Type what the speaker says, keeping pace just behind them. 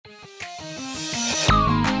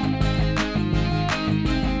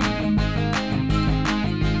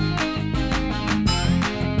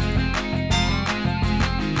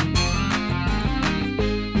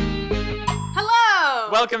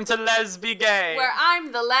Welcome to Lesbi Gay. Where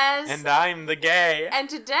I'm the Les. And I'm the gay. And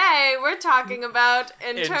today we're talking about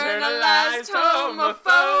internalized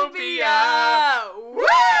homophobia.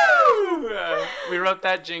 Woo! We wrote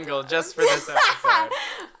that jingle just for this episode.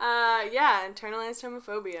 Internalized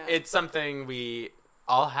homophobia. It's something we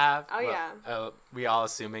all have. Oh, well, yeah. We all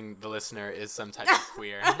assuming the listener is some type of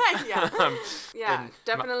queer.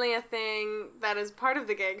 Definitely a thing that is part of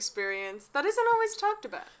the gay experience that isn't always talked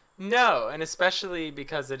about. No, and especially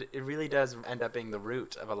because it really does end up being the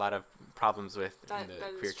root of a lot of problems in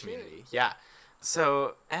the queer community. Yeah.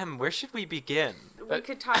 So, Em, where should we begin? We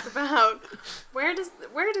could talk about where does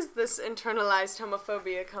this internalized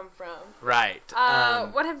homophobia come from? Right.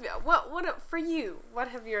 What have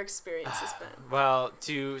your experiences been? Well,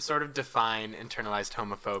 to sort of define internalized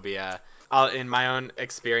homophobia, in my own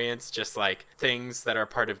experience, just like things that are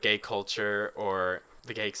part of gay culture or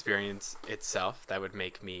the gay experience itself that would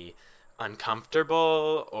make me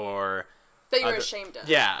uncomfortable or that you're ashamed of.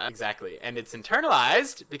 Yeah, exactly. And it's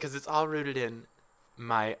internalized because it's all rooted in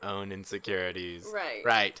my own insecurities. Right.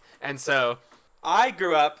 Right. And so I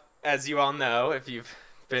grew up, as you all know, if you've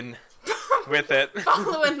been with it.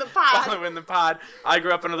 Following the pod. I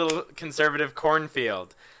grew up in a little conservative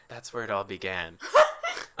cornfield. That's where it all began.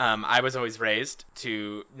 I was always raised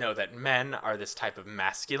to know that men are this type of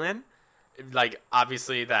masculine. Like,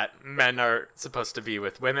 obviously, that men are supposed to be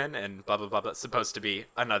with women and blah, blah, blah, blah, supposed to be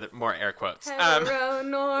another, more air quotes.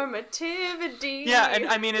 Heteronormativity. Yeah, and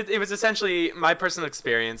I mean, it was essentially, my personal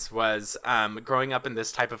experience was growing up in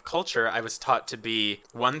this type of culture, I was taught to be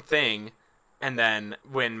one thing, and then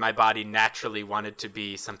when my body naturally wanted to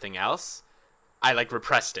be something else, I,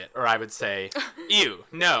 repressed it, or I would say, ew,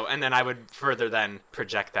 no, and then I would further then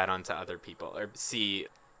project that onto other people, or see,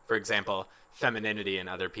 for example, femininity in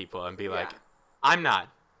other people and be like, I'm not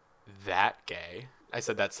that gay. I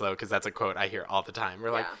said that slow because that's a quote I hear all the time.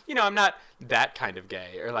 We're like, I'm not that kind of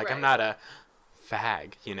gay. Or I'm not a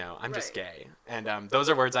fag, I'm just gay. And those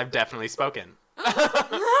are words I've definitely spoken.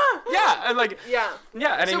 Yeah. And Yeah.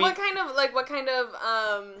 And so what kind of,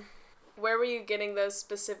 where were you getting those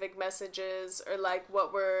specific messages or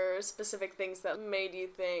what were specific things that made you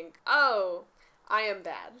think, oh, I am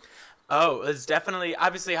bad? Oh, it's definitely,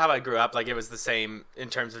 obviously how I grew up, it was the same in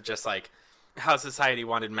terms of just, how society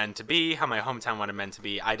wanted men to be, how my hometown wanted men to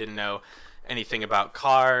be. I didn't know anything about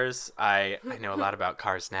cars. I know a lot about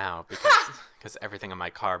cars now because everything in my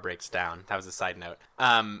car breaks down. That was a side note.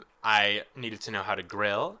 I needed to know how to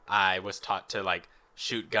grill. I was taught to,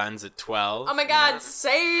 shoot guns at 12. Oh my God,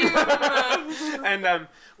 same! And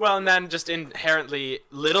then just inherently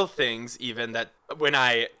little things even that when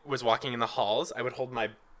I was walking in the halls, I would hold my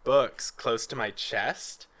books close to my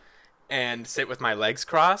chest and sit with my legs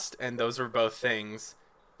crossed, and those were both things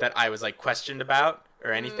that I was questioned about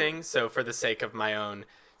or anything. So for the sake of my own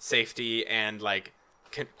safety and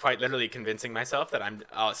quite literally convincing myself that I'm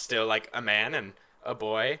still a man and a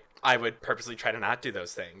boy, I would purposely try to not do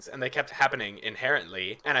those things, and they kept happening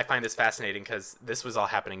inherently. And I find this fascinating because this was all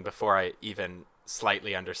happening before I even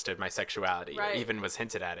slightly understood my sexuality or even was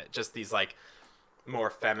hinted at it. Just these more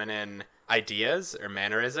feminine ideas or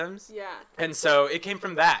mannerisms. Yeah. And so it came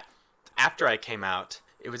from that. After I came out,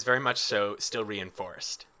 it was very much so still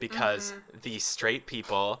reinforced because the straight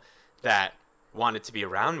people that wanted to be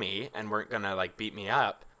around me and weren't gonna beat me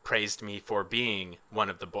up praised me for being one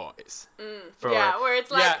of the boys. Where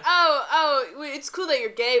it's it's cool that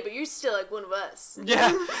you're gay, but you're still one of us.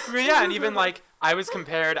 Yeah. And even I was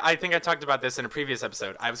compared, I think I talked about this in a previous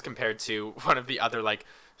episode, I was compared to one of the other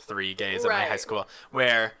 3 gays at my high school,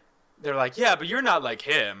 where they're yeah, but you're not like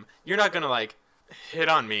him. You're not gonna hit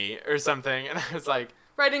on me or something. And I was right,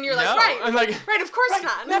 and you're no. right. I'm right, of course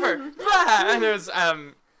not. Never. And it was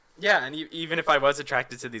and even if I was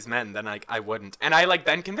attracted to these men, then I wouldn't. And I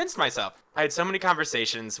then convinced myself. I had so many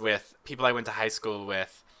conversations with people I went to high school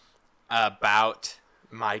with about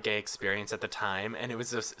my gay experience at the time, and it was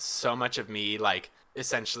just so much of me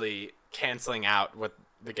essentially canceling out what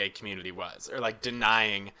the gay community was, or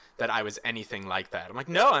denying that I was anything like that. I'm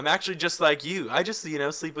no, I'm actually just like you. I just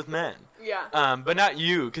sleep with men. Yeah. But not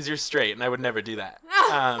you, because you're straight, and I would never do that.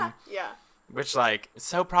 Yeah. Which is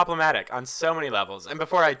so problematic on so many levels. And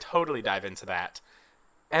before I totally dive into that,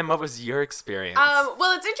 Em, what was your experience?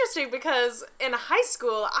 Well, it's interesting because in high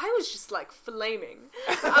school, I was just flaming.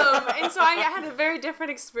 And so I had a very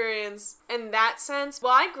different experience in that sense.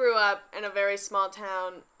 Well, I grew up in a very small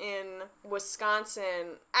town in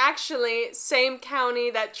Wisconsin. Actually, same county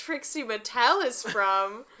that Trixie Mattel is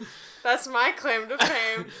from. That's my claim to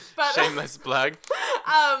fame. But, shameless plug.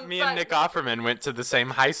 Me and Nick Offerman went to the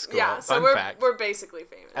same high school. Yeah, so Fun fact. We're basically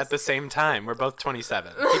famous. At the same time. We're both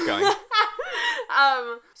 27. Keep going.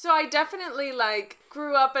 So I definitely, like,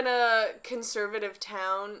 grew up in a conservative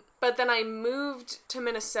town, but then I moved to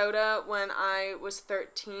Minnesota when I was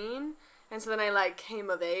 13, and so then I, like, came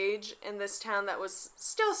of age in this town that was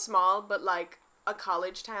still small, but, like, a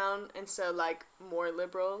college town, and so, like, more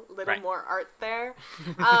liberal, more art there.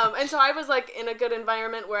 And so I was, like, in a good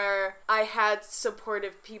environment where I had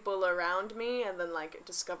supportive people around me, and then, like,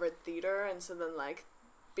 discovered theater, and so then, like,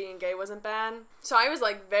 being gay wasn't bad. So I was,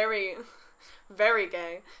 like, very, very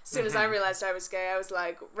gay. As soon as I realized I was gay, I was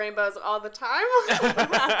like, rainbows all the time.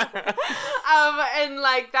 And,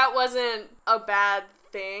 like, that wasn't a bad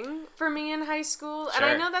thing for me in high school. Sure. And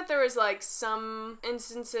I know that there was, like, some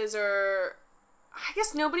instances, or I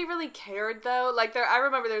guess nobody really cared, though. Like, I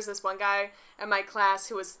remember there was this one guy in my class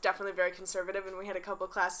who was definitely very conservative, and we had a couple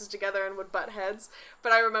classes together and would butt heads.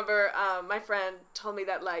 But I remember my friend told me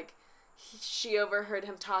that, like, she overheard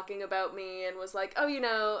him talking about me and was like, oh, you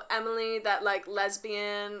know, Emily, that, like,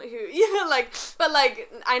 lesbian who, you know, like, but,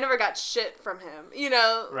 like, I never got shit from him, you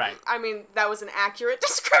know? Right. I mean, that was an accurate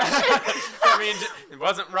description. I mean, it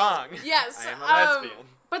wasn't wrong. Yes. I am a lesbian.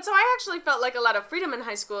 But so I actually felt, like, a lot of freedom in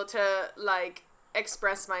high school to, like,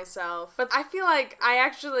 express myself. But I feel like I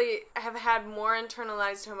actually have had more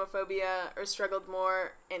internalized homophobia or struggled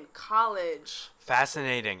more in college.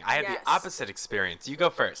 Fascinating. I had the opposite experience. You go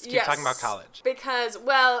first. Keep talking about college. Because,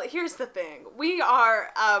 well, here's the thing. We are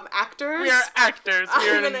actors. We are actors.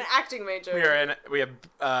 I'm in an acting major. We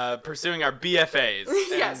are pursuing our BFAs.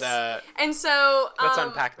 Yes. And so let's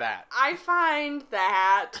unpack that. I find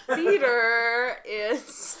that theater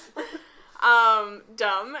is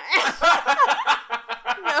dumb.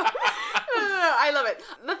 No, I love it.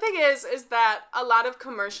 The thing is that a lot of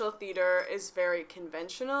commercial theater is very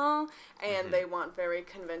conventional, and they want very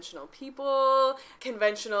conventional people.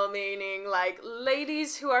 Conventional meaning, like,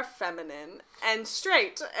 ladies who are feminine and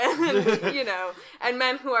straight, and, you know, and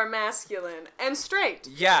men who are masculine and straight.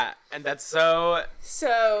 Yeah, and that's so,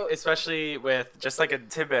 especially with, just like a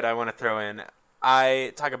tidbit I want to throw in,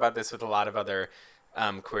 I talk about this with a lot of other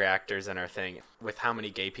queer actors in our thing, with how many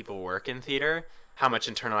gay people work in theater, how much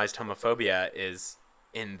internalized homophobia is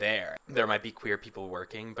in there. There might be queer people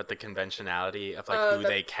working, but the conventionality of, like, who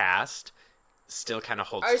they cast still kind of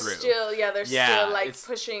holds through. They're still, like,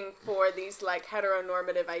 pushing for these, like,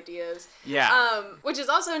 heteronormative ideas. Yeah. Which is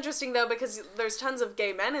also interesting, though, because there's tons of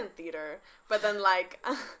gay men in theater, but then, like...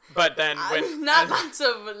 But then when... not lots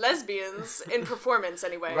of lesbians in performance,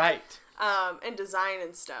 anyway. Right. And design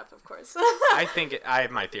and stuff, of course. I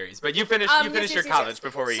have my theories, but you finish your college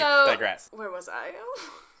before we digress. Where was I?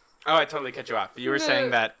 Oh, I totally cut you off. You were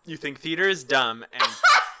saying that you think theater is dumb and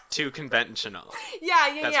too conventional.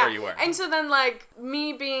 Yeah. That's where you were. And so then, like,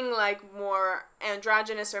 me being, like, more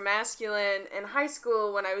androgynous or masculine in high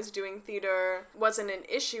school when I was doing theater wasn't an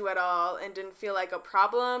issue at all and didn't feel like a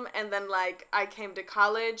problem. And then, like, I came to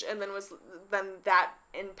college, and then that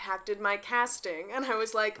impacted my casting, and I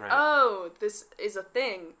was like, oh, this is a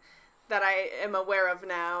thing that I am aware of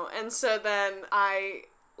now. And so then I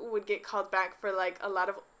would get called back for, like, a lot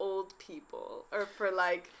of old people, or for,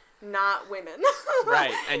 like, not women.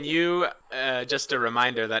 Right. And you, just a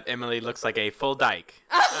reminder that Emily looks like a full dyke.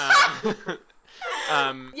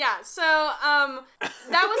 Yeah, so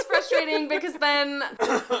that was frustrating because then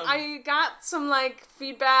I got some, like,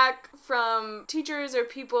 feedback from teachers or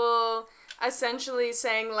people essentially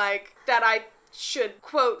saying, like, that I should,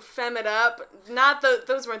 quote, femme it up. Not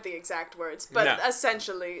those weren't the exact words, but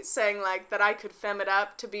essentially saying, like, that I could femme it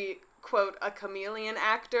up to be, quote, a chameleon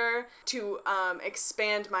actor to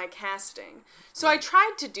expand my casting. So I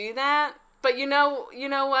tried to do that, but you know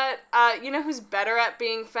what? You know who's better at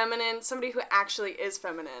being feminine? Somebody who actually is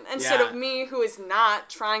feminine, instead of me who is not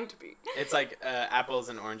trying to be. It's like apples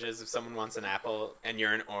and oranges. If someone wants an apple and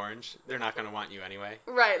you're an orange, they're not going to want you anyway.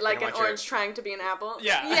 Right, like an orange trying to be an apple.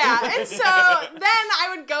 Yeah. Yeah, and so then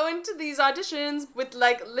I would go into these auditions with,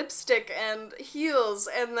 like, lipstick and heels,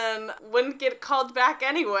 and then wouldn't get called back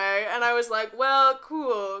anyway, and I was like, well,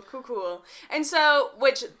 cool. And so,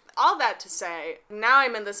 all that to say, now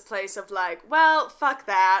I'm in this place of, like, well, fuck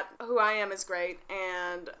that. Who I am is great,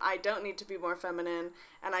 and I don't need to be more feminine,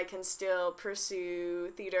 and I can still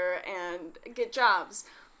pursue theater and get jobs.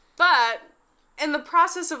 But in the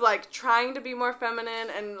process of, like, trying to be more feminine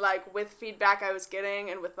and, like, with feedback I was getting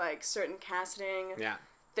and with, like, certain casting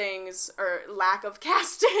things or lack of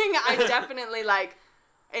casting, I definitely, like,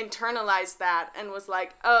 internalized that and was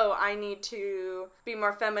like, oh, I need to be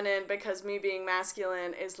more feminine because me being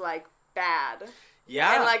masculine is, like, bad.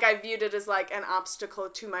 Yeah. And, like, I viewed it as, like, an obstacle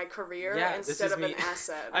to my career instead of an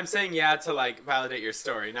asset. I'm saying to, like, validate your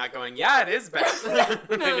story, not going, it is bad.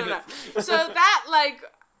 No. So that, like,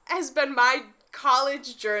 has been my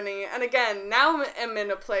college journey. And again, now I'm in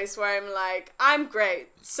a place where I'm like, I'm great.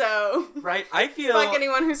 So, right, I feel like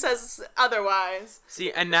anyone who says otherwise.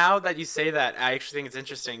 See, and now that you say that, I actually think it's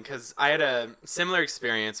interesting because I had a similar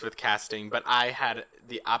experience with casting, but I had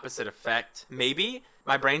the opposite effect. Maybe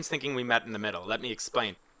my brain's thinking we met in the middle. Let me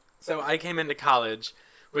explain. So I came into college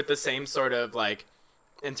with the same sort of, like,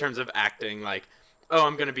 in terms of acting, like, oh,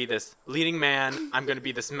 I'm going to be this leading man. I'm going to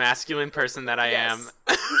be this masculine person that I am.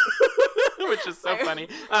 Which is so funny.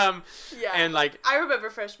 Yeah. And, like, I remember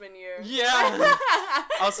freshman year. Yeah.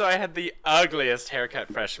 Also, I had the ugliest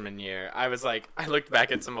haircut freshman year. I looked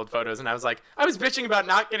back at some old photos and I was like, I was bitching about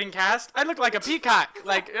not getting cast. I look like a peacock.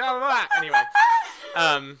 Like, blah, blah, blah.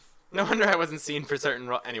 Anyway. No wonder I wasn't seen for certain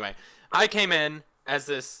roles. Anyway, I came in as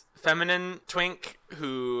this feminine twink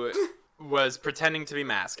who was pretending to be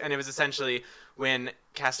masked. And it was essentially when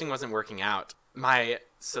casting wasn't working out, my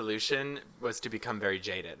solution was to become very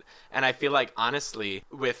jaded. And I feel like, honestly,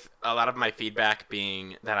 with a lot of my feedback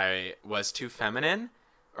being that I was too feminine,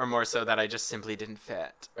 or more so that I just simply didn't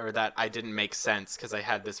fit, or that I didn't make sense because I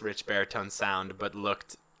had this rich baritone sound but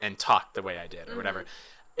looked and talked the way I did, or whatever.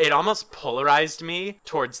 It almost polarized me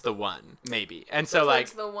towards the one, maybe. And so,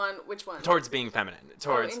 towards the one, which one? Towards being feminine.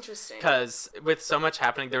 Towards, interesting. Because with so much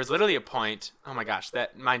happening, there was literally a point, oh my gosh,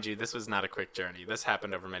 that, mind you, this was not a quick journey. This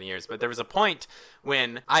happened over many years. But there was a point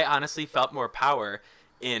when I honestly felt more power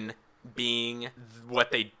in being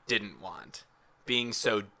what they didn't want. Being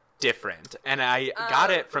so different. And I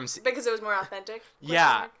got it from... Because it was more authentic?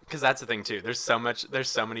 Yeah, because that's the thing, too. There's so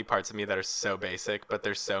many parts of me that are so basic, but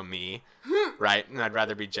they're so me, right? And I'd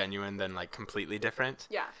rather be genuine than, like, completely different.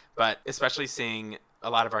 Yeah. But especially seeing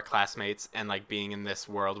a lot of our classmates and, like, being in this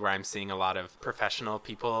world where I'm seeing a lot of professional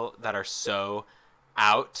people that are so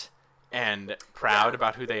out and proud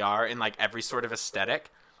about who they are in, like, every sort of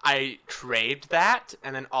aesthetic. I craved that,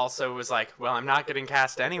 and then also was like, well, I'm not getting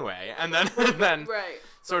cast anyway. And then right.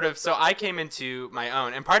 Sort of, so I came into my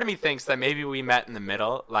own, and part of me thinks that maybe we met in the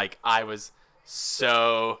middle, like I was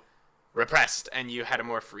so repressed and you had a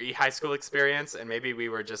more free high school experience, and maybe we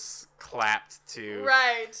were just clapped to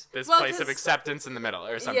this place of acceptance in the middle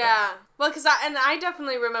or something. Yeah, well, because I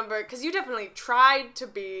definitely remember, because you definitely tried to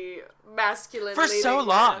be masculine for so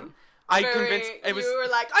long. I convinced, it was, you were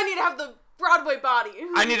like, I need to have the Broadway body.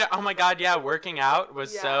 Oh my god, yeah, working out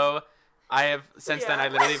was so... I have, since then, I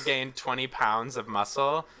literally have gained 20 pounds of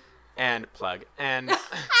muscle and plug. And,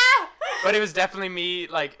 but it was definitely me,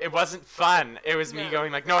 like, it wasn't fun. It was me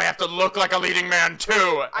going like, no, I have to look like a leading man too.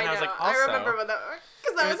 And I was like, also. I remember when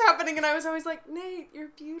because that was happening and I was always like, Nate, you're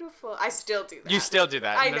beautiful. I still do that. You still do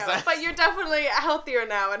that. I know, but you're definitely healthier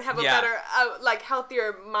now and have a better, like,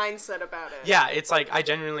 healthier mindset about it. Yeah, it's like, I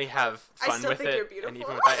genuinely have fun with it. I still think you're beautiful. And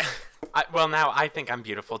even well, now I think I'm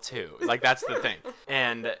beautiful too. Like, that's the thing.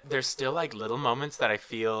 And there's still, like, little moments that I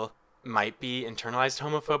feel might be internalized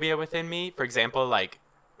homophobia within me. For example, like,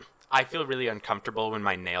 I feel really uncomfortable when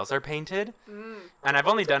my nails are painted. And I've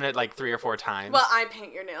only done it, like, 3 or 4 times. Well, I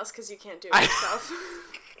paint your nails because you can't do it yourself.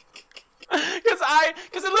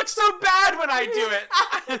 Because it looks so bad when I do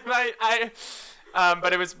it.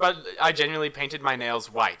 But I genuinely painted my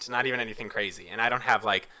nails white, not even anything crazy. And I don't have,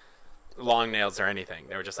 like, long nails or anything.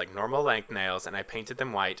 They were just like normal length nails, and I painted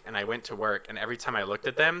them white, and I went to work, and every time I looked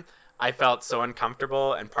at them, I felt so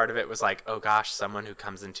uncomfortable, and part of it was like, oh gosh, someone who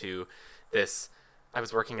comes into this... I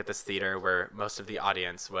was working at this theater where most of the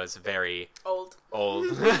audience was very... Old.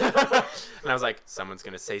 And I was like, someone's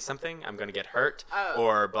going to say something, I'm going to get hurt,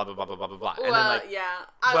 or blah, blah, blah, blah, blah, blah, blah. Well, and then, like, yeah.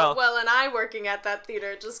 And I working at that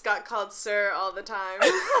theater just got called sir all the time.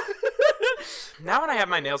 Now when I have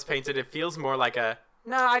my nails painted, it feels more like a...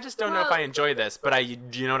 No, I just don't know if I enjoy this, but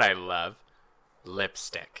do you know what I love?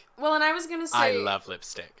 Lipstick. Well, and I was going to say... I love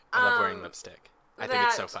lipstick. I love wearing lipstick. I think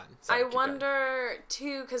it's so fun. So I wonder,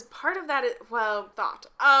 too, because part of that is... Well, thought.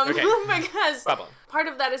 Okay. Because Problem. Part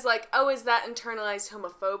of that is like, oh, is that internalized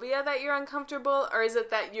homophobia that you're uncomfortable? Or is it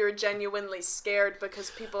that you're genuinely scared because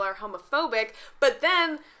people are homophobic? But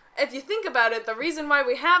then... If you think about it, the reason why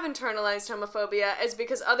we have internalized homophobia is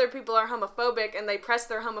because other people are homophobic and they press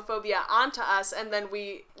their homophobia onto us, and then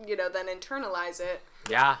we, then internalize it.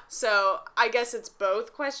 Yeah. So I guess it's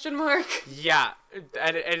both, question mark. Yeah.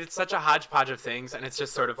 And it's such a hodgepodge of things, and it's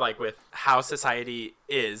just sort of like with how society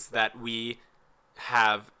is that we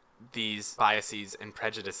have these biases and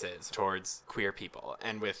prejudices towards queer people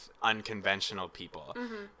and with unconventional people,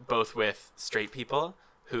 both with straight people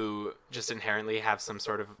who just inherently have some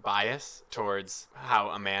sort of bias towards how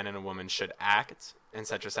a man and a woman should act, et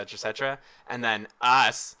cetera, et cetera, et cetera. And then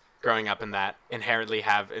us, growing up in that, inherently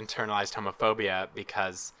have internalized homophobia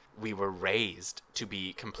because we were raised to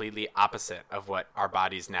be completely opposite of what our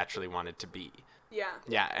bodies naturally wanted to be. Yeah.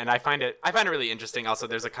 Yeah, and I find it really interesting. Also,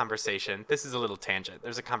 there's a conversation. This is a little tangent.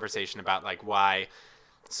 There's a conversation about like why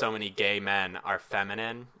so many gay men are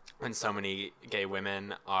feminine and so many gay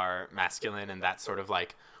women are masculine, and that sort of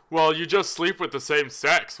like, well, you just sleep with the same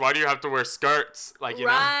sex. Why do you have to wear skirts? Like, you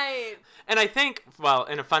know. Right. And I think, well,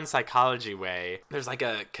 in a fun psychology way, there's like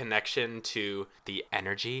a connection to the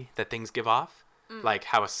energy that things give off. Like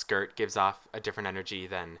how a skirt gives off a different energy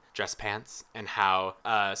than dress pants, and how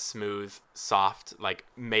a smooth, soft, like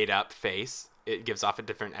made-up face, it gives off a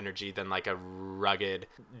different energy than like a rugged,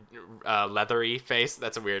 leathery face.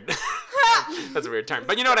 That's a weird term,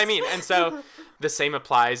 but you know what I mean. And so the same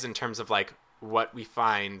applies in terms of like what we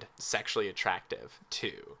find sexually attractive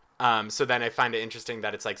too. So then I find it interesting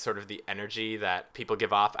that it's like sort of the energy that people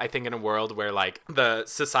give off. I think in a world where like the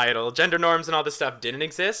societal gender norms and all this stuff didn't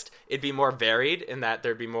exist, it'd be more varied in that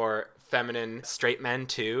there'd be more feminine straight men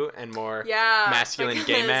too, and more masculine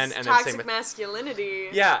gay men, and toxic then same with masculinity.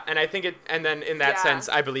 Yeah, and I think and then in that sense,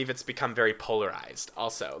 I believe it's become very polarized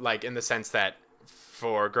also, like in the sense that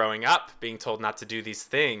for growing up being told not to do these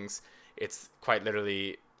things, it's quite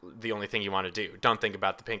literally the only thing you want to do. Don't think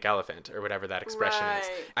about the pink elephant or whatever that expression is.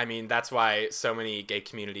 I mean, that's why so many gay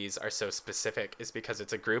communities are so specific, is because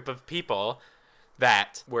it's a group of people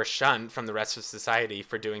that were shunned from the rest of society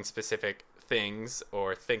for doing specific things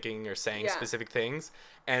or thinking or saying specific things,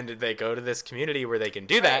 and they go to this community where they can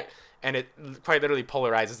do that, and it quite literally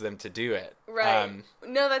polarizes them to do it.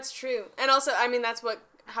 No, that's true. And also, I mean, that's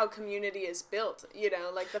how community is built, you know,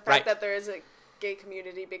 like the fact that there is a gay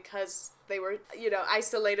community because they were, you know,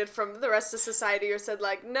 isolated from the rest of society or said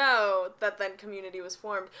like no, that then community was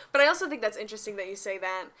formed. But I also think that's interesting that you say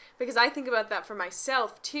that, because I think about that for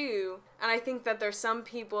myself too, and I think that there's some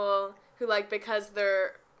people who like, because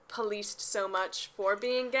they're policed so much for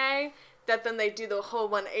being gay, that then they do the whole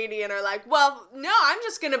 180 and are like, well, no, I'm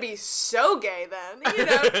just gonna be so gay then, you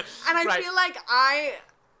know. And I feel like I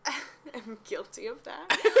am guilty of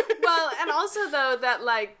that. Well, and also though that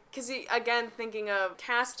like, because again, thinking of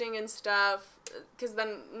casting and stuff, because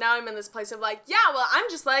then now I'm in this place of like, yeah, well, I'm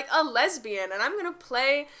just like a lesbian and I'm gonna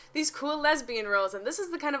play these cool lesbian roles and this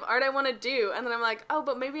is the kind of art I want to do. And then I'm like, oh,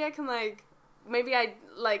 but maybe I can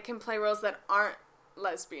play roles that aren't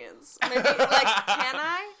lesbians. Maybe, like, can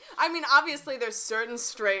I? I mean, obviously there's certain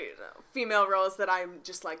straight female roles that I'm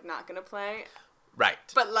just like not gonna play. Right.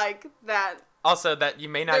 But like that. Also, that you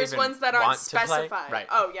may not even want to play. There's ones that aren't specified. Right.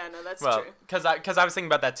 Oh, yeah, no, that's true. Because I was thinking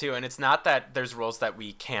about that, too, and it's not that there's roles that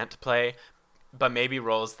we can't play, but maybe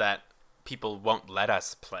roles that people won't let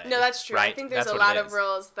us play. No, that's true. Right? I think there's a lot of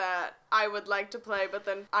roles that I would like to play, but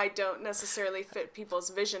then I don't necessarily fit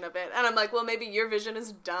people's vision of it. And I'm like, well, maybe your vision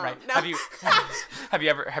is dumb. Right. No. Have you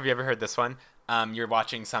ever heard this one? You're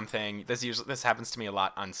watching something. This happens to me a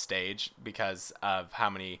lot on stage because of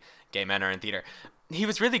how many gay men are in theater. He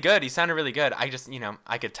was really good. He sounded really good. I just,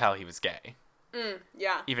 I could tell he was gay.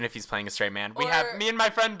 Yeah. Even if he's playing a straight man. We have, me and my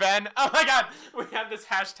friend Ben, oh my god, we have this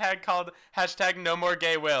hashtag called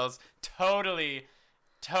 #NoMoreGayWills. Totally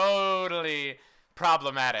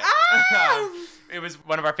problematic. It was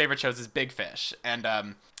one of our favorite shows is Big Fish,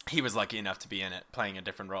 and he was lucky enough to be in it, playing a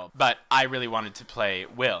different role. But I really wanted to play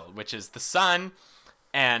Will, which is the son,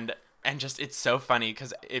 and just, it's so funny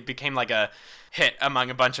because it became like a hit among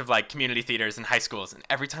a bunch of like community theaters and high schools. And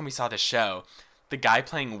every time we saw this show, the guy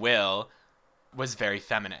playing Will was very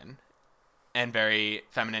feminine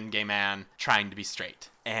gay man trying to be straight.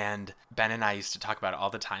 And Ben and I used to talk about it all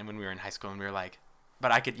the time when we were in high school, and we were like,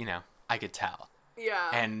 but I could tell. Yeah.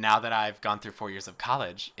 And now that I've gone through 4 years of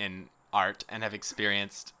college in art and have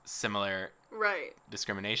experienced similar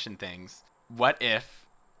discrimination things, what if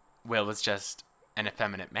Will was just an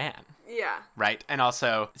effeminate man? Yeah. Right? And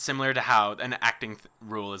also, similar to how an acting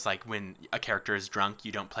rule is like, when a character is drunk,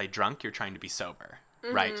 you don't play drunk, you're trying to be sober.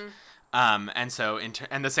 Mm-hmm. Right? And so,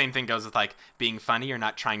 and the same thing goes with like being funny. You're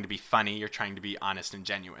not trying to be funny, you're trying to be honest and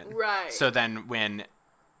genuine. Right. So then when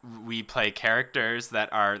we play characters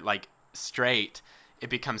that are like straight, it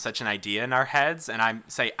becomes such an idea in our heads, and I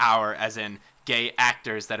say our as in gay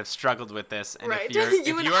actors that have struggled with this. And if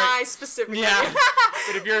you're, I specifically. Yeah.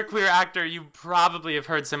 But if you're a queer actor, you probably have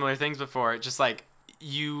heard similar things before. Just like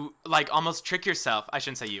you like almost trick yourself. I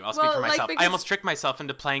shouldn't say you. I'll speak for myself. I almost trick myself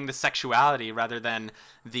into playing the sexuality rather than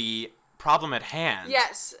the problem at hand.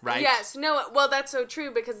 Yes. Right? Yes. No, well, that's so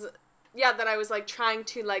true because, that I was like trying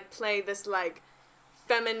to like play this like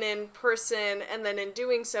feminine person, and then in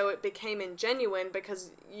doing so it became ingenuine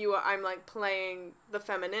because I'm like playing the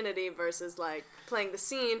femininity versus like playing the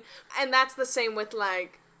scene. And that's the same with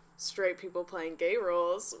like straight people playing gay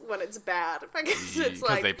roles when it's bad because it's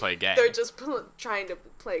like they play gay. They're just trying to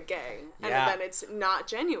play gay, and then it's not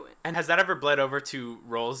genuine. And has that ever bled over to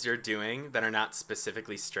roles you're doing that are not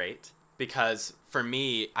specifically straight? Because for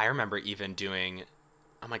me, I remember even doing,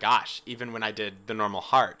 oh my gosh, even when I did The Normal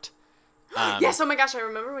Heart. Yes, oh my gosh, I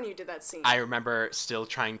remember when you did that scene. I remember still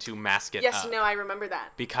trying to mask it up. Yes, no, I remember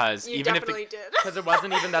that. Because you even definitely if did. Because it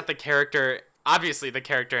wasn't even that the character, obviously the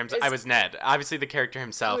character himself, I was Ned. Obviously the character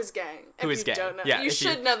himself. Who is gay. Who is gay. Don't know. Yeah, you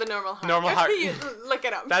should know The Normal Heart. Normal Heart. You look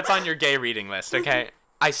it up. That's on your gay reading list, okay?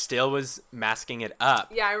 I still was masking it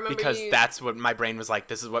up. Yeah, I remember because that's what my brain was like,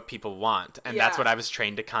 this is what people want. And that's what I was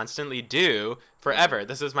trained to constantly do forever.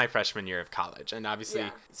 This was my freshman year of college. And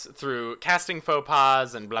obviously through casting faux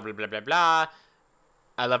pas and blah, blah, blah, blah, blah,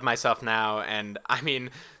 I love myself now. And I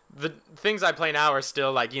mean, the things I play now are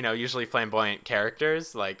still like, you know, usually flamboyant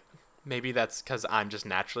characters. Like, maybe that's because I'm just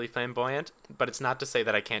naturally flamboyant, but it's not to say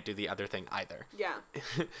that I can't do the other thing either. Yeah.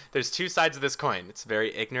 There's two sides of this coin. It's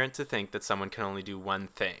very ignorant to think that someone can only do one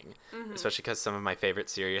thing, especially because some of my favorite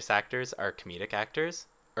serious actors are comedic actors.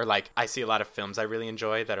 Or like, I see a lot of films I really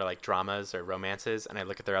enjoy that are like dramas or romances, and I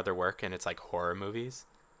look at their other work and it's like horror movies,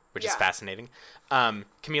 which is fascinating.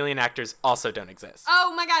 Chameleon actors also don't exist.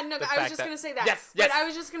 Oh my god, no, I was just going to say that. Yes. But I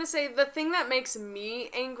was just going to say, the thing that makes me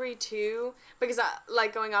angry too, because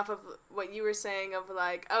like going off of what you were saying of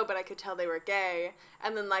like, oh, but I could tell they were gay,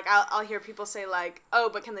 and then like I'll hear people say like, oh,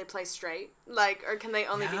 but can they play straight? Like, or can they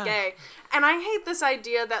only be gay? And I hate this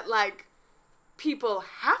idea that like people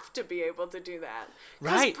have to be able to do that.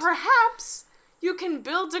 Right. Because perhaps you can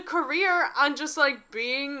build a career on just, like,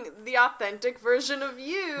 being the authentic version of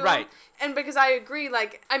you. Right. And because I agree,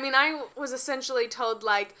 like, I mean, I was essentially told,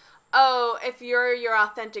 like, oh, if you're your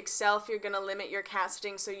authentic self, you're going to limit your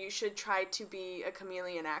casting, so you should try to be a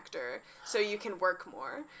chameleon actor so you can work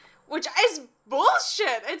more. Which is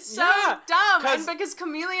bullshit. It's so dumb. And because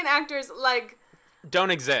chameleon actors, like... don't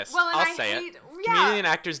exist. Well, and I'll say it. Chameleon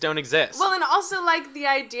actors don't exist. Well, and also, like, the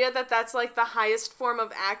idea that that's, like, the highest form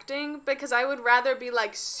of acting, because I would rather be,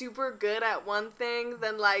 like, super good at one thing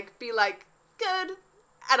than, like, be, like, good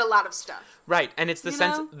at a lot of stuff. Right, and it's the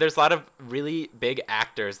sense, there's a lot of really big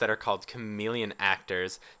actors that are called chameleon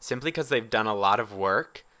actors simply because they've done a lot of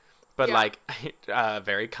work. But, like, a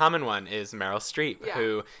very common one is Meryl Streep,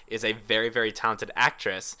 who is a very, very talented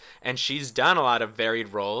actress. And she's done a lot of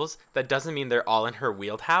varied roles. That doesn't mean they're all in her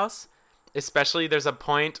wheelhouse. Especially, there's a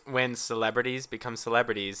point when celebrities become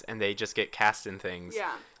celebrities and they just get cast in things.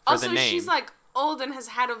 Yeah. For also, the name. she's, like, old and has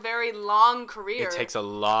had a very long career. It takes a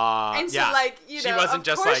long... And so, like, you know, she wasn't of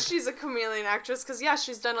just course like... she's a chameleon actress, because, yeah,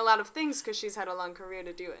 she's done a lot of things because she's had a long career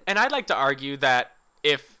to do it. And I'd like to argue that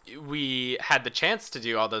if we had the chance to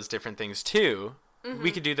do all those different things too, we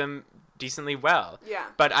could do them decently well. Yeah.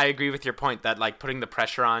 But I agree with your point that like putting the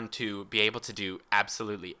pressure on to be able to do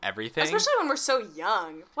absolutely everything. Especially when we're so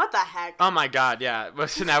young. What the heck? Oh my god, yeah.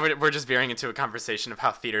 So now we're just veering into a conversation of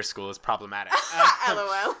how theater school is problematic.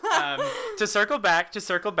 LOL. To circle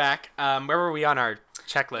back, where were we on our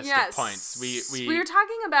checklist of points? We were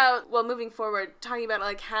talking about, well, moving forward, talking about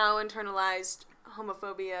like how internalized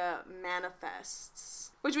homophobia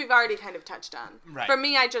manifests, which we've already kind of touched on. Right. For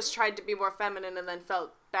me, I just tried to be more feminine and then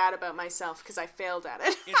felt bad about myself because I failed at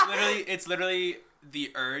it. It's literally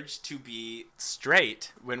the urge to be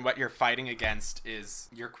straight when what you're fighting against is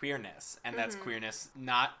your queerness, and that's queerness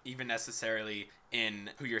not even necessarily in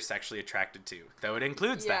who you're sexually attracted to, though it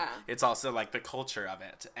includes that. It's also like the culture of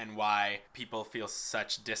it and why people feel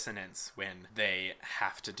such dissonance when they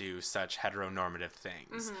have to do such heteronormative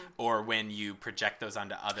things, or when you project those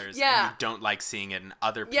onto others and you don't like seeing it in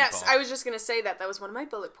other people. Yes, I was just gonna say that was one of my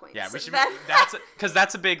bullet points. Yeah, we should.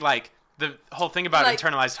 That's a big like. The whole thing about like,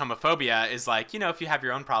 internalized homophobia is like, you know, if you have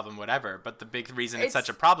your own problem, whatever. But the big reason it's such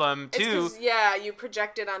a problem, too... you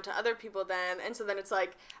project it onto other people then. And so then it's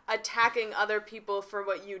like attacking other people for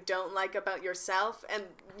what you don't like about yourself. And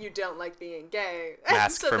you don't like being gay.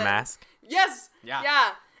 Mask for mask? Yes!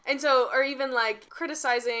 Yeah. And so, or even like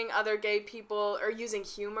criticizing other gay people or using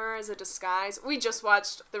humor as a disguise. We just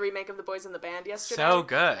watched the remake of The Boys in the Band yesterday. So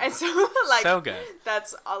good. And so, like, so good.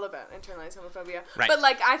 That's all about internalized homophobia. Right. But,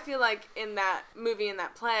 like, I feel like in that movie, in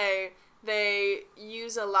that play, they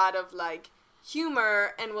use a lot of, like,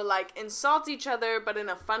 humor and will, like, insult each other, but in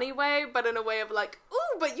a funny way, but in a way of, like,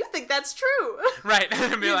 ooh, but you think that's true. Right.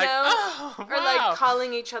 And be like, oh, wow. Or, like,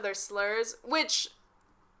 calling each other slurs, which...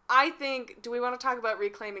 I think, do we want to talk about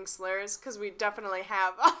reclaiming slurs? Because we definitely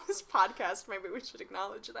have on this podcast. Maybe we should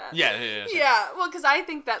acknowledge that. Yeah. Yeah, well, because I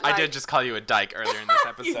think that, like... I did just call you a dyke earlier in this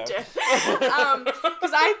episode. You did.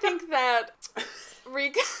 Because I think that...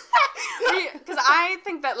 Because I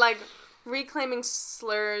think that, like, reclaiming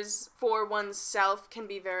slurs for oneself can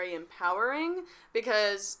be very empowering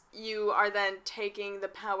because you are then taking the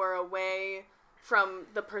power away from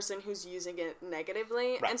the person who's using it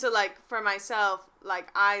negatively. Right. And so, like, for myself, like,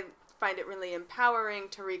 I find it really empowering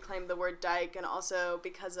to reclaim the word dyke, and also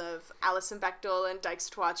because of Alison Bechdel and Dykes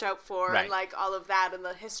to Watch Out For, Right. and, like, all of that and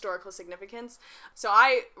the historical significance. So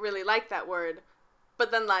I really like that word. But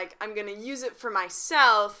then, like, I'm going to use it for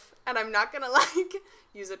myself, and I'm not going to, like,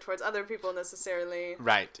 use it towards other people necessarily.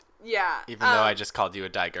 Right. Yeah. Even though I just called you a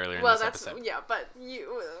dyke earlier in this episode. Yeah, but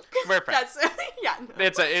you... We're friends. That's, yeah, no.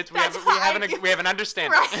 We have an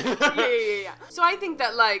understanding. Right. Yeah. So I think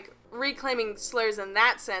that, like, reclaiming slurs in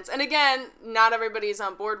that sense, and again, not everybody is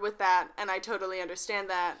on board with that, and I totally understand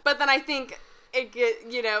that. But then I think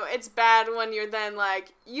it's bad when you're then,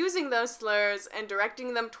 like, using those slurs and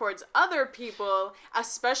directing them towards other people,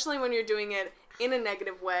 especially when you're doing it in a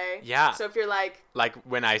negative way. Yeah. So if you're like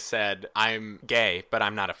when I said I'm gay, but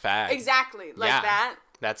I'm not a fag. exactly like Yeah. that.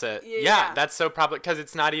 That's a Yeah. That's so probably because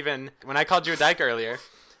it's not even when I called you a dyke earlier,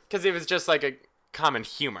 because it was just like a common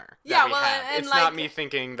humor. Yeah, that we well, have. and it's like, not me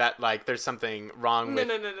thinking that like there's something wrong with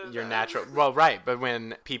your No. natural. Well, right, but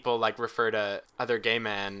when people like refer to other gay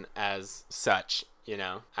men as such, you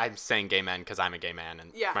know, I'm saying gay men because I'm a gay man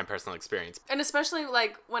and Yeah. my personal experience. And especially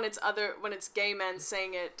like when it's gay men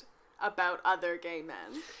saying it about other gay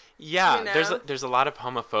men. Yeah, You know? there's a lot of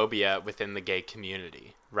homophobia within the gay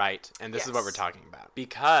community, right? And this is what Yes. we're talking about.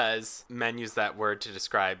 Because men use that word to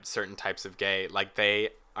describe certain types of gay, like they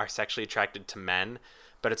are sexually attracted to men,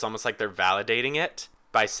 but it's almost like they're validating it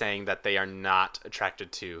by saying that they are not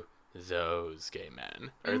attracted to those gay men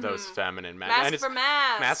or those feminine men. Mask And it's for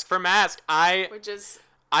mask. Mask for mask. Which is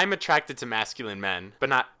I'm attracted to masculine men, but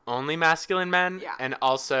not only masculine men, Yeah. and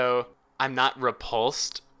also I'm not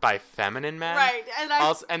repulsed by feminine men. right, and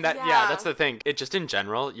That's the thing. It just in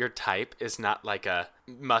general, your type is not like a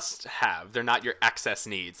must have. They're not your excess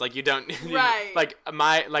needs. Like you don't Right.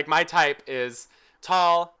 my type is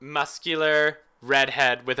tall, muscular,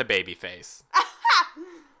 redhead with a baby face.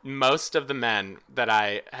 Most of the men that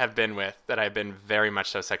I have been with, that I've been very much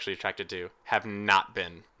so sexually attracted to, have not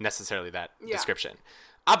been necessarily that Yeah. description.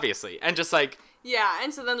 Obviously. And just like yeah,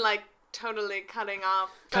 and so then like totally cutting off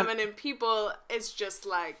feminine people is just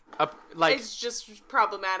like it's just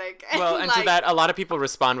problematic. well, and like, to that, a lot of people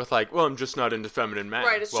respond with like, "Well, I'm just not into feminine men."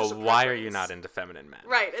 Right, it's well, just a why are preference. you not into feminine men?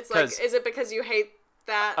 right, it's like, 'Cause is it because you hate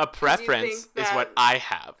that? a 'Cause you preference think is what that- I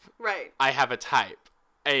have. Right. I have a type.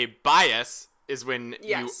 A bias is when you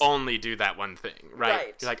Yes. only do that one thing, right?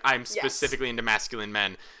 Right. You're like, I'm Yes. specifically into masculine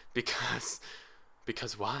men because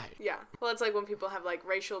why? Yeah. Well, it's like when people have like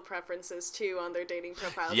racial preferences too on their dating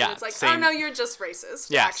profiles. Yeah, And it's like, same- oh no, you're just racist.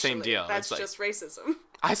 Yeah, actually. same deal. That's It's like- just racism.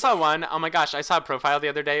 I saw one. Oh my gosh, I saw a profile the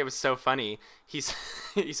other day. It was so funny. He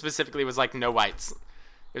specifically was like, no whites.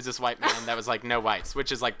 It was this white man that was like, no whites,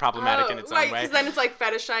 which is like problematic in its own way. Because then it's like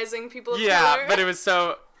fetishizing people of Yeah, color. but it was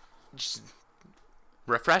so just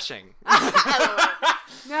refreshing.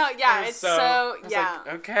 No, yeah, It was it's so I was yeah.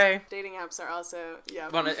 like, okay. Dating apps are also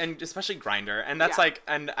Well, and especially Grindr, and that's Yeah.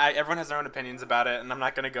 everyone has their own opinions about it, and I'm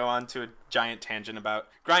not gonna go on to a giant tangent about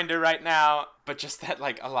Grindr right now, but just that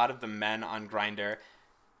like a lot of the men on Grindr.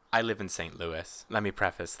 I live in St. Louis. Let me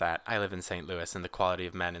preface that I live in St. Louis, and the quality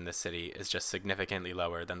of men in this city is just significantly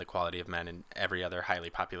lower than the quality of men in every other highly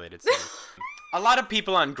populated city. A lot of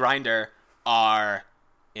people on Grindr are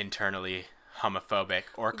internally homophobic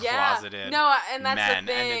or closeted. No, and that's men,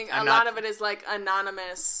 the and thing. I'm A not- lot of it is like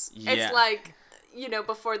anonymous. Yeah. It's like,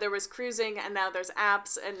 before there was cruising, and now there's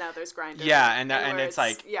apps, and now there's Grindr. Yeah, and where it's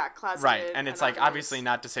like closeted. right, and it's like anonymous. obviously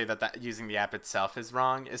not to say that using the app itself is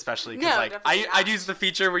wrong, especially No, because like definitely I not. use the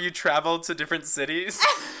feature where you travel to different cities,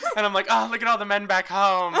 and I'm like, oh, look at all the men back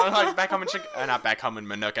home, or like back home in not back home in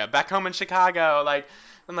Manuka, back home in Chicago, like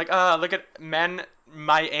I'm like, oh, look at men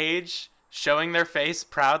my age showing their face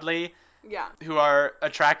proudly. Yeah. Who are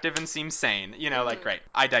attractive and seem sane, like great.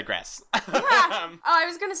 I digress. Oh, I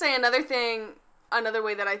was gonna say another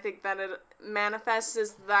way that I think that it manifests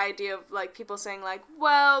is the idea of like people saying like,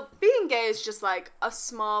 well, being gay is just like a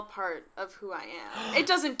small part of who I am. It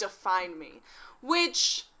doesn't define me,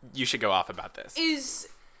 which You should go off about this. is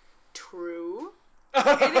true.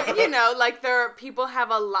 Like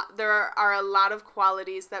there are a lot of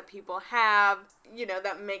qualities that people have,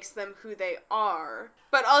 that makes them who they are.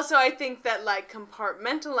 But also I think that like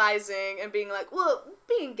compartmentalizing and being like, well,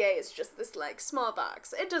 being gay is just this like small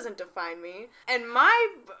box. It doesn't define me. In my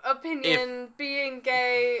opinion, being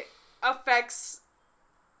gay affects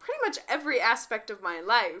pretty much every aspect of my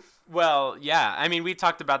life. Well, yeah. I mean, we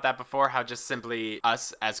talked about that before, how just simply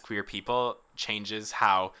us as queer people changes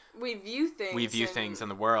how we view things in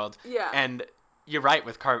the world. Yeah. And you're right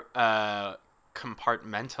with compartmentalizing.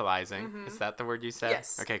 Mm-hmm. Is that the word you said?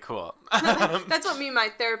 Yes. Okay, cool. That's what me and my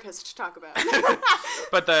therapist talk about.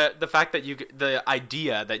 But the fact that the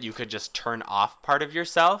idea that you could just turn off part of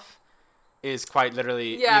yourself is quite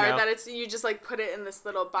literally, or that it's, you just like put it in this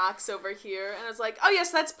little box over here, and it's like, oh yes,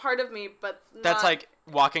 that's part of me, but that's like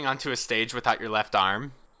walking onto a stage without your left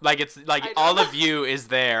arm. Like, it's like all of you is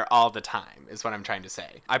there all the time, is what I'm trying to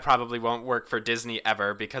say. I probably won't work for Disney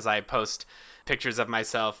ever because I post pictures of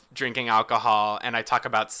myself drinking alcohol and I talk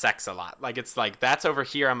about sex a lot. Like, it's like, that's over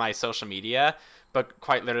here on my social media, but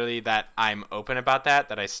quite literally that I'm open about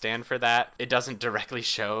that I stand for that. It doesn't directly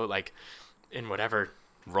show, like, in whatever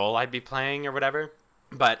role I'd be playing or whatever,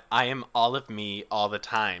 but I am all of me all the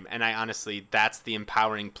time. And I honestly, that's the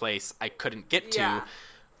empowering place I couldn't get to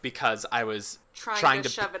because I was trying to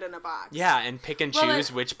shove it in a box. Yeah, and pick and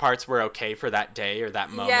choose which parts were okay for that day or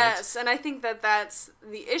that moment. Yes, and I think that that's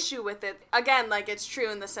the issue with it. Again, like, it's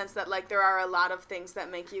true in the sense that, like, there are a lot of things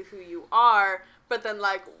that make you who you are, but then,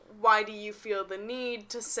 like, why do you feel the need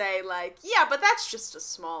to say, like, yeah, but that's just a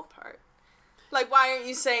small part? Like, why aren't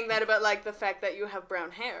you saying that about, like, the fact that you have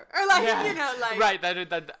brown hair? Or, like, you know, like... Right,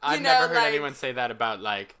 that I've never heard anyone say that about,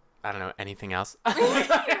 like, I don't know, anything else.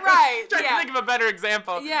 Right, Trying to think of a better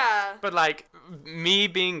example. Yeah. But, like, me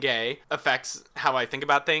being gay affects how I think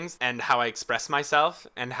about things and how I express myself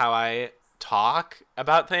and how I talk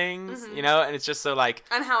about things, you know? And it's just so, like...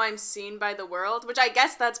 And how I'm seen by the world, which I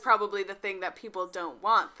guess that's probably the thing that people don't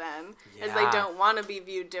want then, is they don't want to be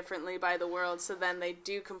viewed differently by the world, so then they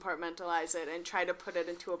do compartmentalize it and try to put it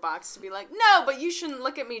into a box to be like, no, but you shouldn't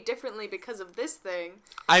look at me differently because of this thing.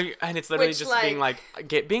 And it's literally just being like,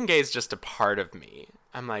 being gay is just a part of me.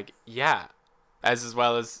 I'm like, yeah. As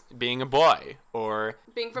well as being a boy, or...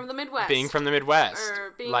 Being from the Midwest.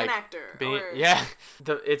 Or being an actor. Yeah.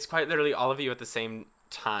 It's quite literally all of you at the same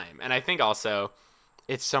time. And I think also,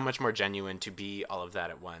 it's so much more genuine to be all of that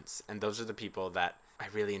at once. And those are the people that I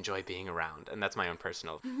really enjoy being around. And that's my own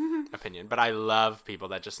personal opinion. But I love people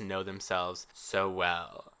that just know themselves so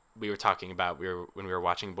well. We were talking about, when we were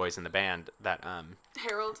watching Boys in the Band, that...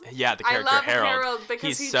 Harold? Yeah, the character Harold. I love Harold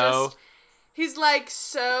because he's, like,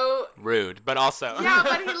 so... rude, but also... Yeah,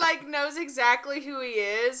 but he, like, knows exactly who he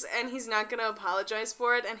is, and he's not gonna apologize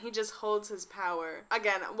for it, and he just holds his power.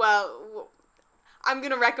 Again, well, I'm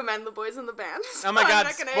gonna recommend The Boys in the Band. So oh my god,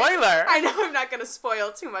 spoiler! I know I'm not gonna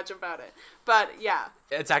spoil too much about it, but yeah.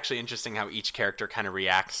 It's actually interesting how each character kind of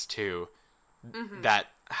reacts to that,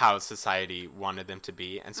 how society wanted them to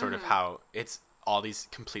be, and sort of how it's... all these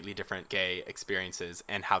completely different gay experiences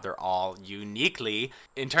and how they're all uniquely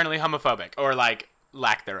internally homophobic or like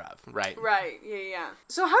lack thereof, right? Right, yeah.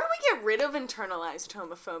 So how do we get rid of internalized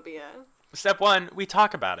homophobia? Step 1, we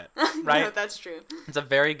talk about it, right? No, that's true. It's a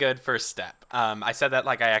very good first step. I said that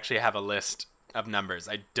like I actually have a list of numbers.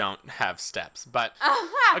 I don't have steps, but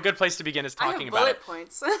a good place to begin is talking about it. I have bullet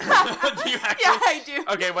points. Do you actually? Yeah, I do.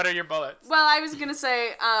 Okay, what are your bullets? Well, I was gonna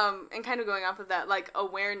say, and kind of going off of that, like,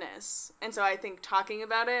 awareness. And so I think talking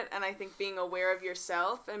about it, and I think being aware of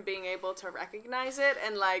yourself, and being able to recognize it,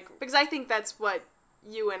 and, like, because I think that's what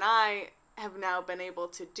you and I have now been able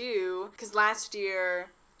to do, because last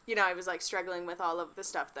year... you know, I was, like, struggling with all of the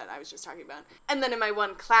stuff that I was just talking about. And then in my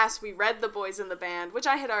one class, we read The Boys in the Band, which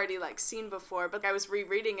I had already, like, seen before, but I was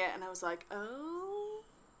rereading it, and I was like, oh.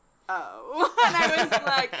 And I was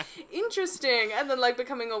like, interesting. And then, like,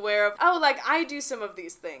 becoming aware of, oh, like, I do some of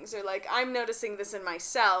these things, or, like, I'm noticing this in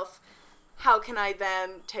myself. How can I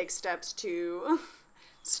then take steps to...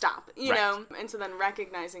 stop, you know? And so then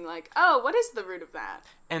recognizing, like, oh, what is the root of that?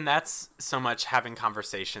 And that's so much having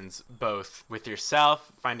conversations both with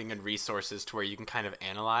yourself, finding good resources to where you can kind of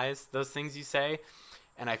analyze those things you say.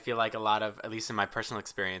 And I feel like a lot of, at least in my personal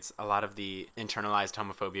experience, a lot of the internalized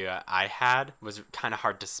homophobia I had was kind of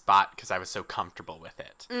hard to spot because I was so comfortable with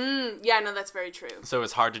it. Yeah, no, that's very true. So it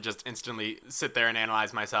was hard to just instantly sit there and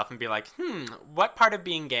analyze myself and be like, what part of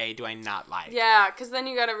being gay do I not like? Yeah, because then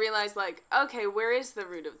you gotta realize, like, okay, where is the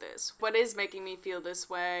root of this? What is making me feel this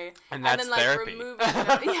way? And that's then, like, therapy.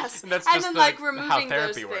 Yes. And that's and just then, like, removing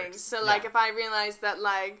those things. Things. So, like, if I realize that,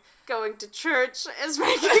 like, going to church is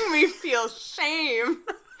making me feel shame,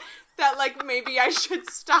 that, like, maybe I should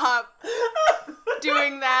stop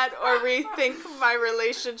doing that or rethink my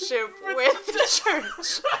relationship with the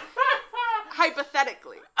church.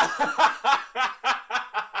 Hypothetically.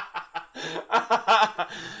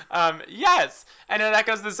 Yes. And that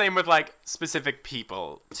goes the same with, like, specific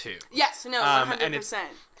people, too. Yes, no, 100%.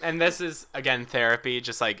 And this is, again, therapy,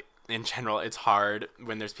 just, like, in general, it's hard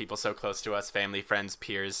when there's people so close to us, family, friends,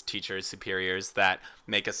 peers, teachers, superiors, that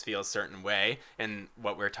make us feel a certain way. And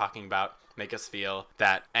what we're talking about make us feel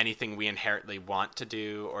that anything we inherently want to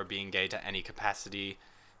do or being gay to any capacity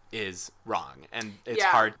is wrong. And it's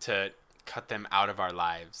hard to cut them out of our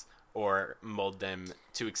lives or mold them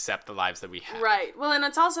to accept the lives that we have. Right. Well, and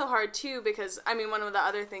it's also hard, too, because, I mean, one of the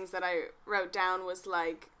other things that I wrote down was,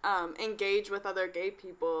 like, engage with other gay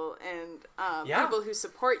people and people who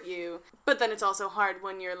support you. But then it's also hard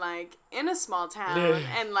when you're, like, in a small town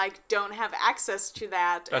and, like, don't have access to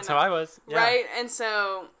that. That's how I was. Yeah. Right? And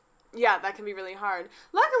so, yeah, that can be really hard.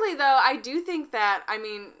 Luckily, though, I do think that, I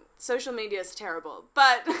mean, social media is terrible.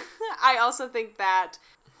 But I also think that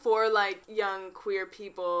for, like, young queer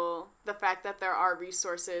people, the fact that there are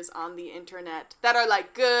resources on the internet that are,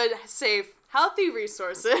 like, good, safe, healthy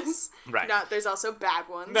resources. Right. There's also bad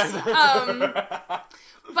ones.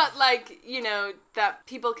 But, like, you know, that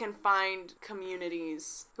people can find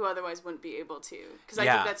communities who otherwise wouldn't be able to. Because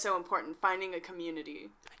I think that's so important, finding a community.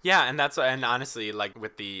 Yeah, and honestly, like,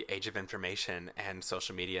 with the age of information and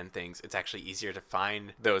social media and things, it's actually easier to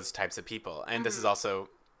find those types of people. And this is also...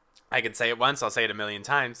 I could say it once, I'll say it a million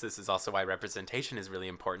times. This is also why representation is really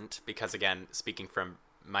important because, again, speaking from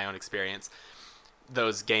my own experience,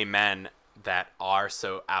 those gay men that are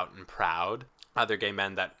so out and proud, other gay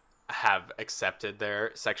men that have accepted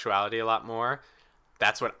their sexuality a lot more,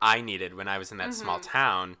 that's what I needed when I was in that small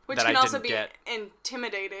town. Which that can I also didn't be get.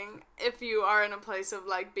 intimidating if you are in a place of,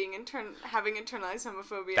 like, being having internalized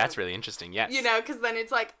homophobia. That's really interesting, yes. You know, because then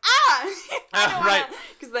it's like, right.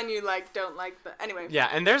 Because then you, like, don't like the... Anyway. Yeah,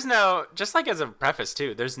 and there's no... Just, like, as a preface,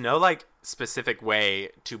 too, there's no, like, specific way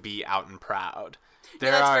to be out and proud.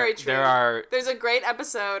 That's very true. There's a great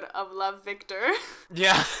episode of Love, Victor.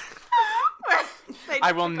 Yeah.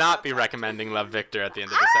 I will not be recommending Love, Victor at the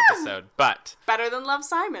end of this episode, but... Better than Love,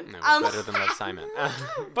 Simon. No, it's better than Love, Simon.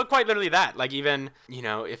 But quite literally that. Like, even, you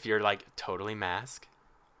know, if you're, like, totally masked,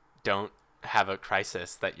 don't have a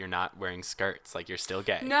crisis that you're not wearing skirts. Like, you're still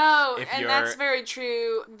gay. No, and that's very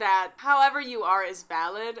true, that however you are is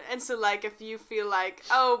valid. And so, like, if you feel like,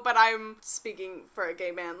 oh, but I'm speaking for a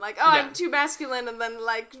gay man, like, oh, I'm too masculine, and then,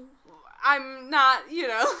 like... I'm not, you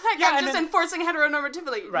know, like, I'm just enforcing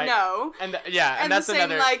heteronormativity. Right. No. And the that's same,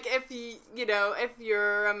 another... like, if you know, if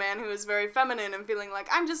you're a man who is very feminine and feeling like,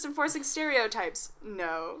 I'm just enforcing stereotypes.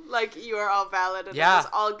 No. Like, you are all valid and it's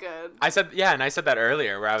all good. I said that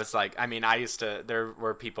earlier, where I was like, I mean, there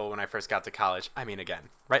were people when I first got to college, I mean, again,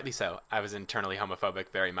 rightly so, I was internally homophobic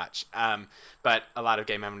very much. But a lot of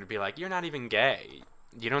gay men would be like, you're not even gay.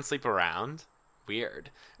 You don't sleep around?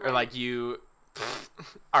 Weird. Right. Or, like, you...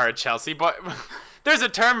 are a Chelsea boy. There's a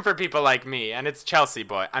term for people like me, and it's Chelsea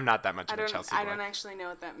boy. I'm not that much of a Chelsea boy. I don't actually know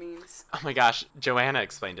what that means. Oh my gosh, Joanna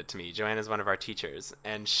explained it to me. Joanna's one of our teachers,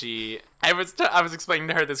 and I was explaining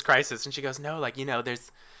to her this crisis, and she goes, no, like, you know, there's,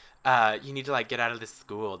 you need to, like, get out of this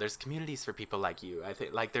school. There's communities for people like you. I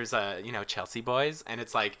think, like, there's you know, Chelsea boys, and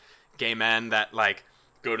it's, like, gay men that, like,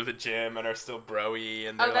 go to the gym and are still bro-y,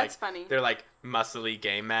 and they're, that's funny. They're, like, muscly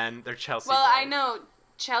gay men. They're Chelsea boys. Well, I know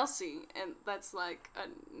Chelsea, and that's like a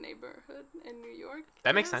neighborhood in New York.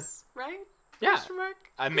 That makes sense, right? Yeah.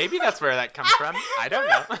 Maybe that's where that comes from. I don't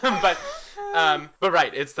know, but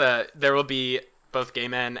right, there will be both gay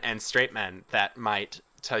men and straight men that might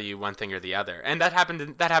tell you one thing or the other, and that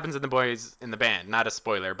happens in the boys in the band. Not a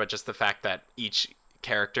spoiler, but just the fact that each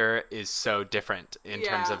character is so different in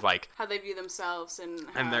terms of, like, how they view themselves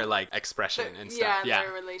and their, like, expression and stuff. Yeah,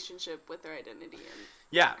 their relationship with their identity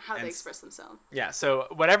and how they express themselves. Yeah, so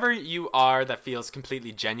whatever you are that feels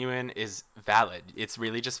completely genuine is valid. It's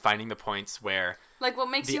really just finding the points where... Like, what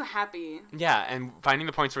makes you happy. Yeah, and finding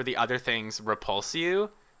the points where the other things repulse you,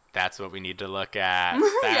 that's what we need to look at.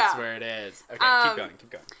 That's where it is. Okay, keep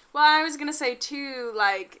going. Well, I was going to say, too,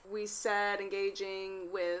 like, we said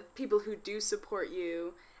engaging with people who do support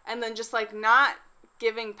you, and then just, like, not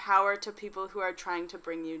giving power to people who are trying to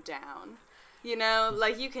bring you down. You know,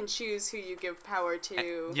 like, you can choose who you give power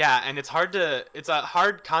to. Yeah, and it's a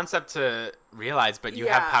hard concept to realize, but you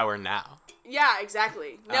have power now. Yeah,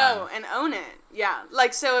 exactly. No, and own it. Yeah.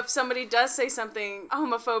 Like, so if somebody does say something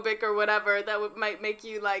homophobic or whatever that might make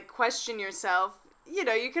you, like, question yourself, you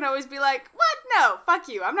know, you can always be like, what? No, fuck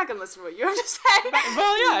you. I'm not going to listen to what you have to say.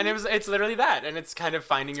 Well, yeah, and it's literally that. And it's kind of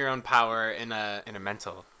finding your own power in a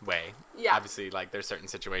mental way. Yeah. Obviously, like, there's certain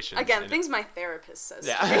situations. Again, things my therapist says.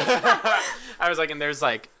 Yeah. I was like, and there's,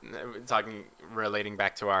 like, relating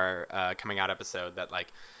back to our coming out episode, that, like,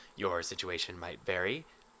 your situation might vary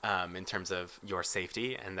in terms of your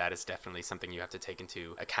safety, and that is definitely something you have to take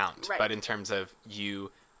into account. Right. But in terms of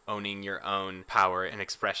you owning your own power and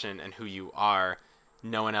expression and who you are,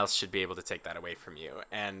 no one else should be able to take that away from you.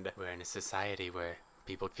 And we're in a society where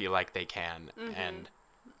people feel like they can and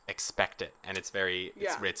expect it. And it's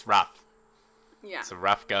it's rough. Yeah. It's a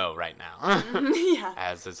rough go right now. Yeah.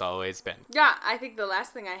 As has always been. Yeah, I think the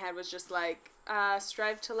last thing I had was just like,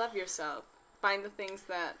 strive to love yourself. Find the things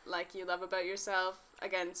that like you love about yourself.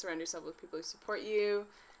 Again, surround yourself with people who support you,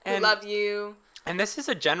 who love you. And this is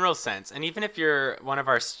a general sense. And even if you're one of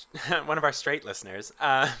our straight listeners,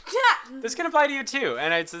 this can apply to you too.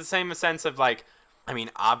 And it's the same sense of like, I mean,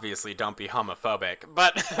 obviously don't be homophobic,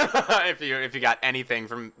 but if you got anything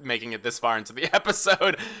from making it this far into the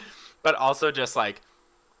episode, but also just like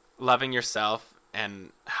loving yourself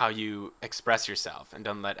and how you express yourself, and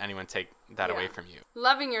don't let anyone take that away from you.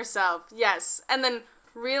 Loving yourself, yes. And then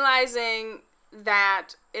realizing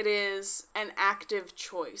that it is an active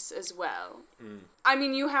choice as well. I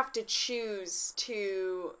mean, you have to choose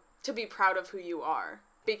to be proud of who you are,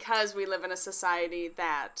 because we live in a society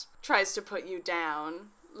that tries to put you down.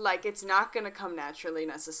 Like, it's not going to come naturally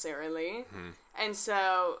necessarily. And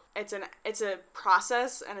so it's a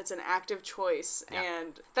process, and it's an active choice. Yeah.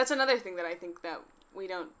 And that's another thing that I think that we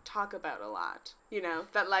don't talk about a lot. You know,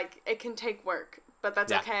 that like it can take work, but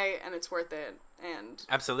that's okay, and it's worth it. And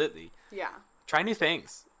absolutely. Yeah. Try new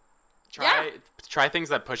things. Try things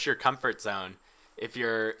that push your comfort zone. If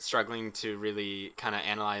you're struggling to really kind of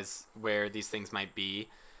analyze where these things might be,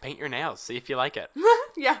 paint your nails, see if you like it.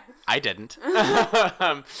 Yeah. I didn't.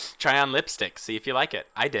 Try on lipstick, see if you like it.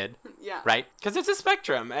 I did. Yeah. Right? Because it's a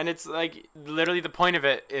spectrum, and it's like literally the point of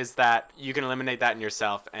it is that you can eliminate that in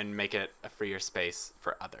yourself and make it a freer space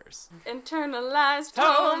for others. Internalized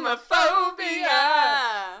homophobia.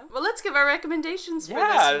 Well, let's give our recommendations for this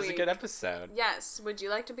week. Yeah, it was a good episode. Yes. Would you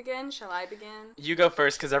like to begin? Shall I begin? You go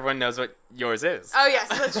first, because everyone knows what yours is. Oh, yes,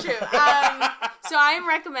 that's true. So I am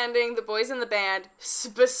recommending The Boys in the Band,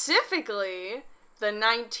 specifically the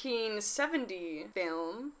 1970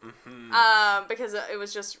 film, because it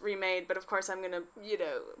was just remade, but of course I'm going to,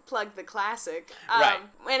 plug the classic. Right.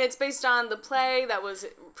 And it's based on the play that was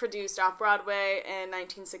produced off-Broadway in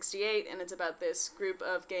 1968, and it's about this group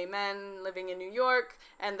of gay men living in New York,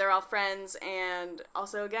 and they're all friends, and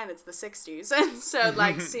also, again, it's the 60s, and so,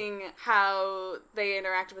 like, seeing how they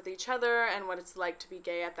interact with each other and what it's like to be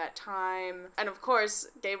gay at that time. And, of course,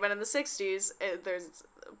 gay men in the 60s, there's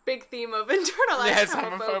big theme of internalized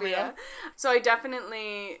homophobia. So I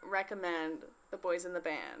definitely recommend The Boys in the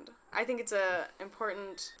Band. I think it's a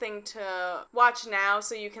important thing to watch now,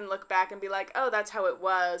 so you can look back and be like, oh, that's how it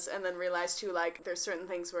was, and then realize too, like, there's certain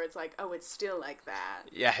things where it's like, oh, it's still like that.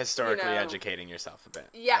 Yeah, historically educating yourself a bit.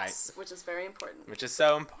 Yes, right? Which is very important. Which is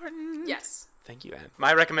so important. Yes. Thank you, Anne.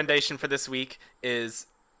 My recommendation for this week is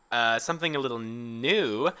something a little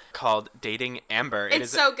new called Dating Amber.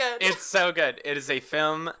 It's so good. It's so good. It is a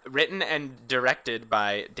film written and directed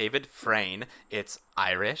by David Frayne. It's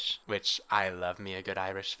Irish, which I love me a good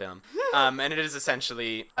Irish film. And it is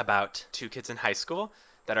essentially about two kids in high school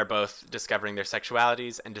that are both discovering their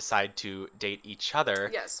sexualities and decide to date each other.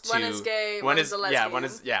 Yes, one is gay, one is a lesbian.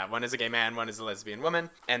 One is a gay man, one is a lesbian woman,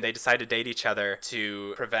 and they decide to date each other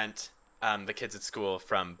to prevent the kids at school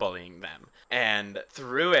from bullying them. And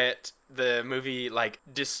through it, the movie, like,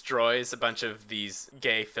 destroys a bunch of these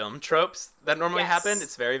gay film tropes that normally happen.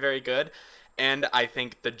 It's very, very good. And I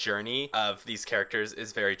think the journey of these characters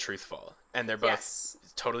is very truthful. And they're both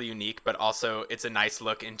totally unique, but also it's a nice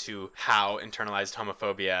look into how internalized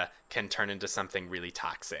homophobia can turn into something really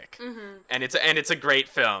toxic. And it's a great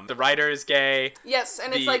film. The writer is gay. Yes,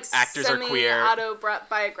 and it's like actors are queer.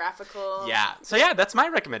 Autobiographical. Yeah. So yeah, that's my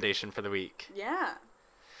recommendation for the week. Yeah.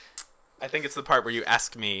 I think it's the part where you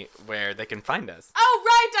ask me where they can find us. Oh,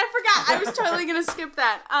 right! I forgot! I was totally gonna skip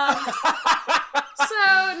that.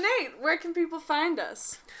 So, Nate, where can people find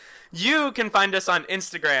us? You can find us on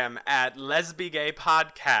Instagram at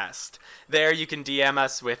LesbiGayPodcast. There you can DM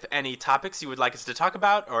us with any topics you would like us to talk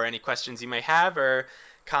about, or any questions you may have, or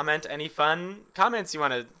comment any fun comments you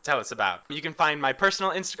want to tell us about. You can find my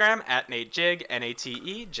personal Instagram at NateJig,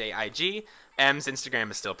 NateJig. M's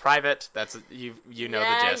Instagram is still private. That's you know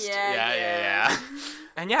the gist. Yeah.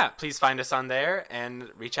 And yeah, please find us on there and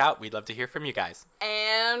reach out. We'd love to hear from you guys.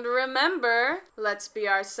 And remember, let's be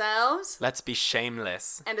ourselves. Let's be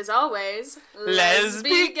shameless. And as always, let's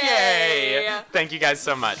be gay. Thank you guys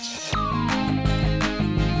so much.